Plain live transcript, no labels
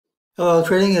So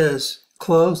trading is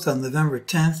closed on November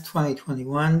 10th,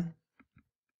 2021.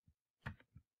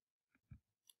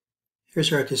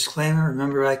 Here's our disclaimer.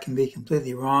 Remember, I can be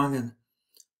completely wrong and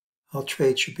all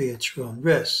trades should be at your own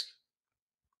risk.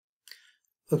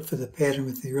 Look for the pattern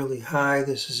with the early high.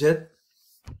 This is it.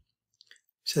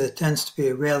 So it tends to be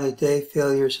a rally day.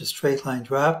 Failure is a straight line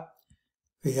drop.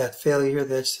 We got failure,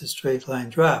 that's the straight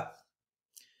line drop.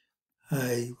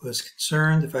 I was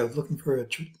concerned if I was looking for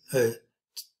a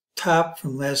top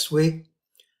from last week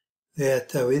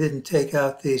that we didn't take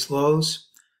out these lows,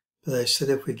 but I said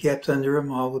if we gapped under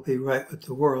them, all would be right with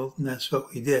the world, and that's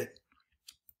what we did.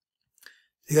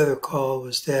 The other call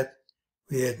was that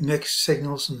we had mixed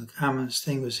signals, and the commonest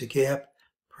thing was a gap,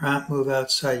 prompt move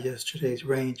outside yesterday's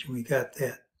range, and we got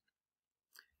that.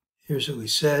 Here's what we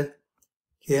said.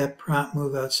 Gap, prompt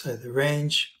move outside the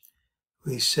range.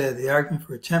 We said the argument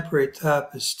for a temporary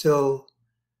top is still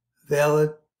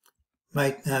valid,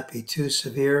 might not be too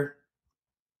severe.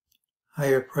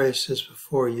 Higher prices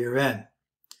before year end.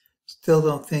 Still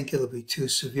don't think it'll be too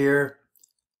severe.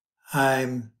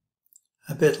 I'm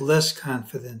a bit less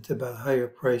confident about higher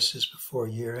prices before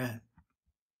year end.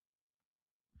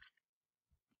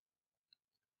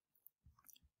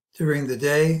 During the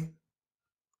day,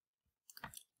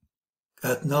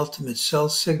 got an ultimate sell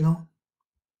signal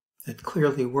that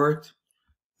clearly worked.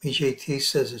 MEJT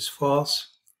says it's false.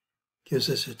 Gives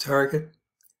us a target,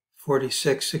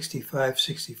 46, 65,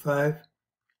 65.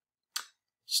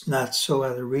 It's not so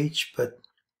out of reach, but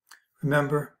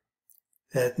remember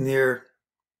that near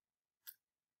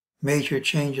major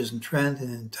changes in trend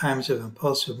and in times of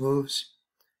impulsive moves,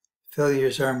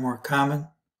 failures are more common.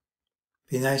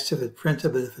 Be nice if it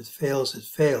printed, but if it fails, it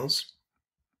fails.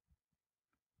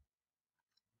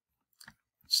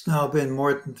 It's now been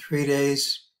more than 3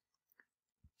 days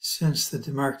since the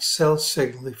demarked sell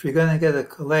signal. If you're going to get a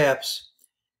collapse,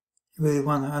 you really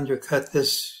want to undercut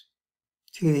this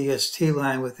TDST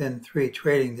line within 3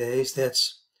 trading days.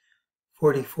 That's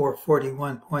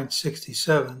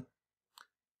 44.41.67.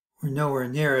 We're nowhere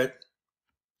near it.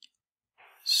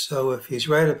 So if he's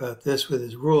right about this with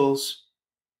his rules,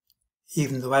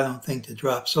 even though I don't think the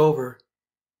drop's over,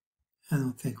 I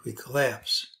don't think we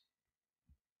collapse.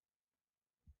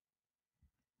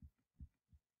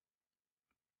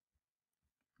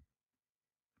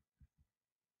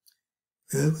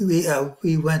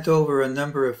 We went over a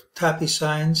number of toppy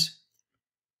signs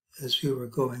as we were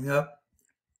going up.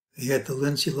 We had the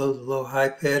Lindsay low to low high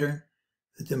pattern,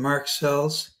 the demarked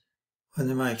sells, one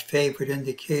of my favorite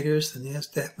indicators. The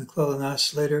NASDAQ McClellan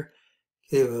oscillator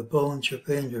gave a Bollinger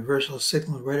Band reversal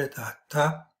signal right at the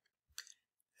top.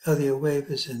 Elliott wave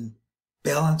is in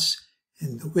balance,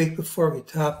 and the week before we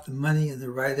topped, the money in the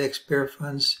RIDEX bear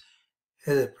funds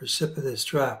had a precipitous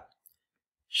drop.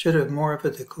 Should have more of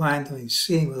a decline than we've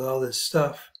seen with all this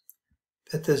stuff.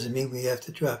 That doesn't mean we have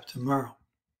to drop tomorrow.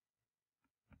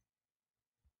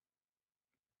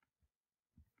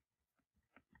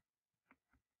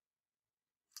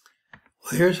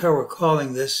 Well, here's how we're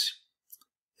calling this.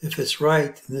 If it's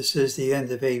right, and this is the end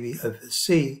of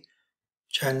C,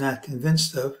 which I'm not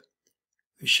convinced of,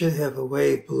 we should have a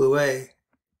wave blue A,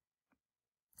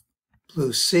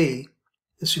 blue C.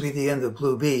 This would be the end of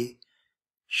blue B.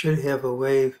 Should have a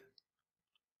wave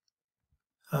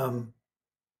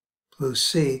blue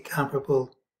C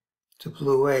comparable to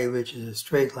blue A, which is a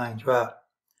straight line drop.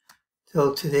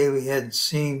 Till today we hadn't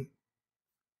seen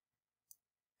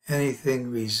anything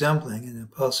resembling an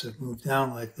impulsive move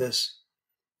down like this.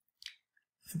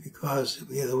 And because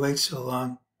we had to wait so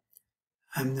long,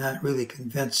 I'm not really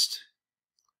convinced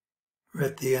we're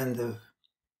at the end of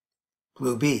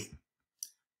blue B.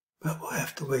 But we'll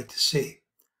have to wait to see.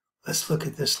 Let's look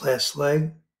at this last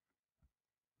leg.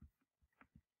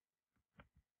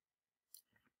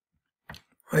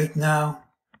 Right now,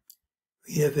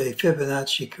 we have a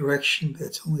Fibonacci correction, but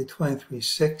it's only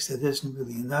 23.6. That isn't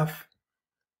really enough.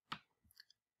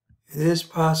 It is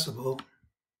possible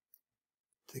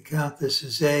to count this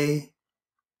as A,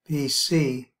 B,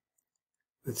 C,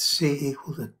 with C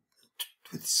equal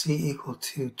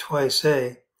to twice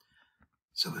A.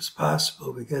 So it's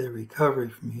possible we get a recovery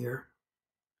from here.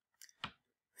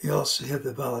 We also have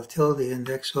the volatility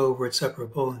index over its upper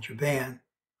Bollinger Band.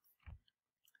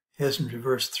 It hasn't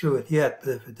reversed through it yet,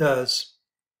 but if it does,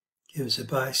 it gives a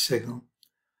buy signal.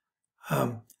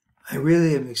 I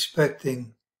really am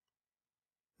expecting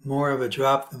more of a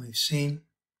drop than we've seen.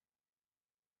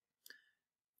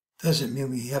 Doesn't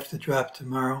mean we have to drop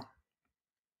tomorrow.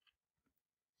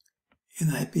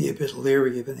 And I'd be a bit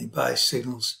leery of any buy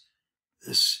signals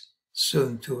this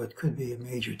soon to what could be a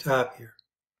major top here.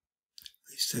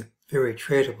 At least a very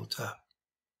tradable top.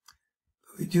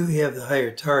 We do have the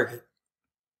higher target,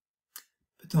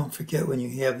 but don't forget when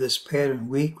you have this pattern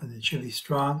weak when it should be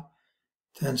strong,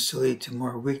 it tends to lead to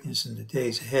more weakness in the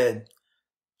days ahead.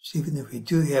 So even if we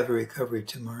do have a recovery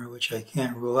tomorrow, which I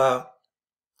can't rule out,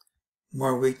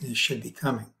 more weakness should be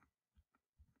coming.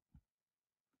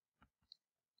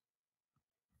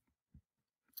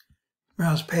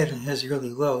 Tomorrow's pattern has a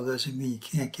really low, doesn't mean you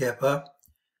can't gap up.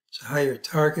 It's a higher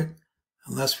target.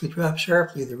 Unless we drop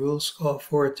sharply, the rules call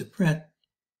for it to print.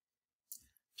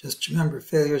 Just remember,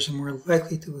 failures are more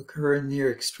likely to occur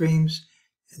near extremes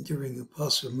and during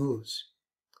impulsive moves.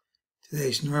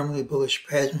 Today's normally bullish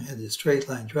pattern had a straight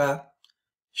line drop.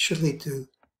 It should lead to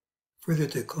further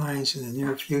declines in the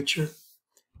near future.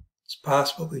 It's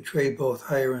possible we trade both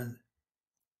higher and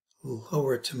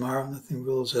lower tomorrow. Nothing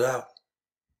rules it out.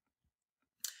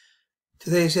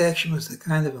 Today's action was the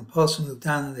kind of impulsive move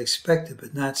down that expected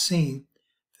but not seen.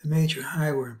 The major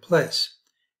high were in place.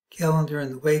 Calendar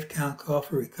and the wave count call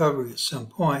for recovery at some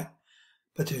point,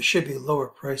 but there should be lower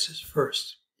prices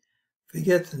first. If we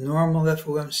get the normal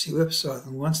FOMC whipsaw,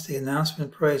 then once the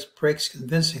announcement price breaks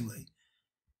convincingly,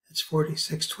 it's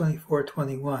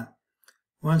 46.24.21.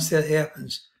 Once that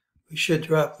happens, we should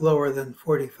drop lower than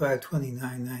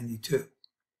 45.29.92.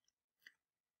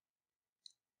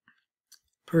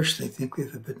 Personally, I think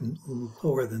we've a bit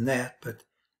lower than that, but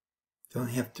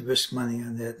don't have to risk money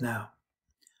on that now.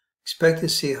 Expect to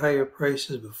see higher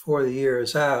prices before the year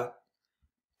is out.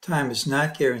 Time is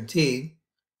not guaranteed,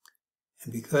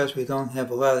 and because we don't have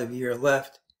a lot of year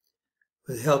left,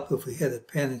 it would help if we had a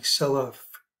panic sell-off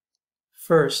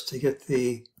first to get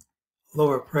the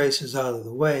lower prices out of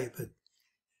the way, but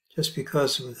just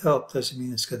because it would help doesn't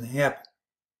mean it's going to happen.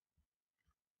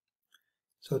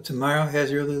 So tomorrow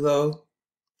has early low.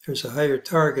 There's a higher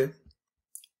target.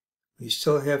 We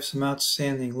still have some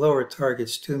outstanding lower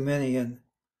targets, too many in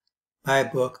my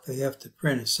book. They have to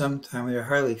print at some time. We are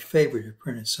highly favored to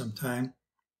print at some time.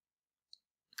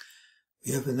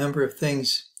 We have a number of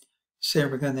things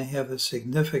saying we're going to have a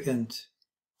significant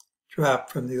drop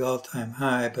from the all-time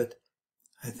high, but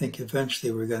I think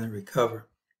eventually we're going to recover.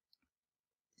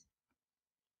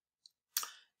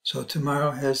 So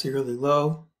tomorrow has the early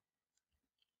low,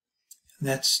 and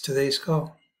that's today's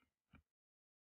call.